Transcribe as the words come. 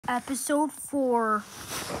Episode 4,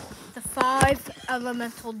 the 5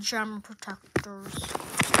 elemental gem protectors.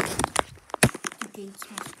 The gates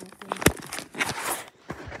must open.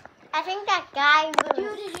 I think that guy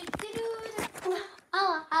will...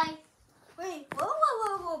 Oh, hi. Wait,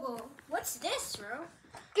 whoa. What's this, bro?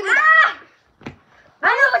 Give me that. I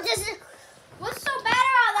know what this is. What's so bad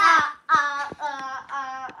about that?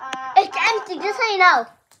 It's empty, just so you know.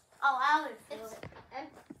 Oh, I would feel it.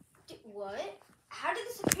 Empty. What? How did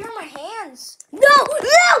this appear in my hands? No!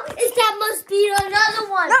 That must be another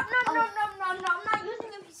one. No. I'm not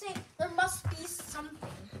using it. You say there must be something.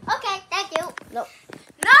 Okay, thank you. No.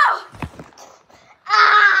 No!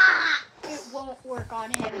 Ah! It won't work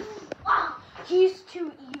on him. Ah! He's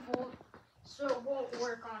too evil, so it won't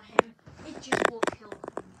work on him. It just will kill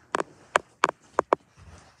him.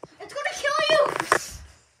 It's gonna kill you!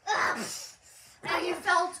 And he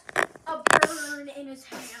felt a burn in his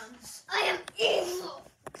hands. I am evil.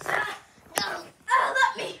 No.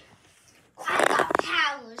 Let me! I got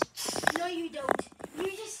powers. No, you don't.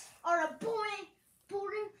 You just are a boring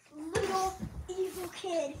little evil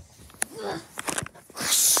kid. Ain't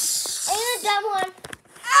a dumb one.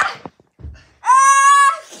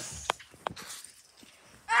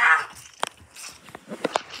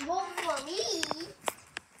 Well, for me.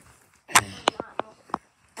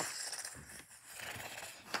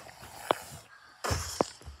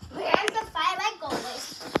 Where's the firelight going?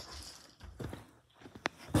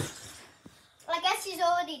 Well, I guess he's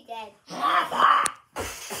already dead.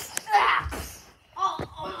 Oh,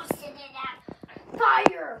 almost did it out.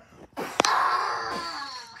 Fire!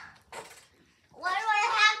 Why do I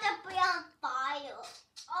have to be on fire?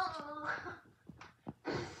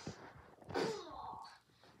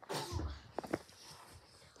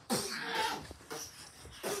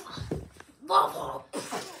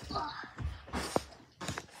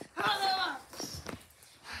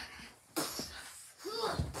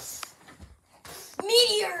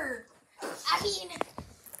 Meteor!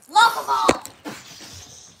 Lava ball!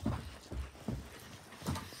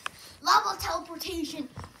 Lava teleportation!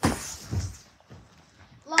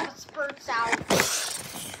 Lava spurts out.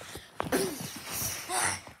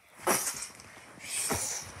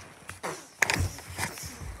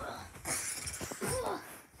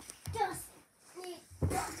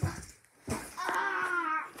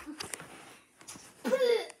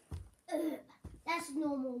 That's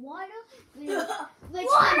normal water.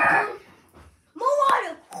 Water! More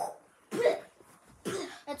water!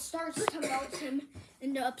 That starts to melt him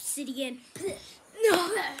into obsidian. No.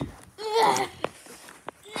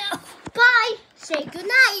 Bye. Say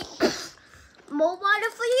goodnight. More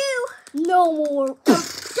water for you. No more.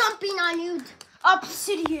 Jumping on you.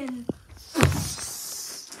 Obsidian.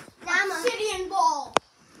 Obsidian ball.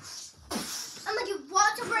 I'm gonna do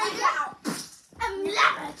water break out. I'm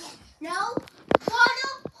never again. No. Water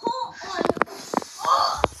hold on.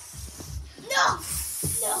 Oh. No.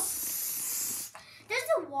 There's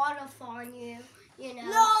a waterfall on you. You know.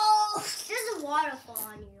 No. There's a waterfall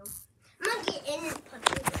on you. I'm gonna get in and put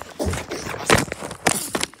it.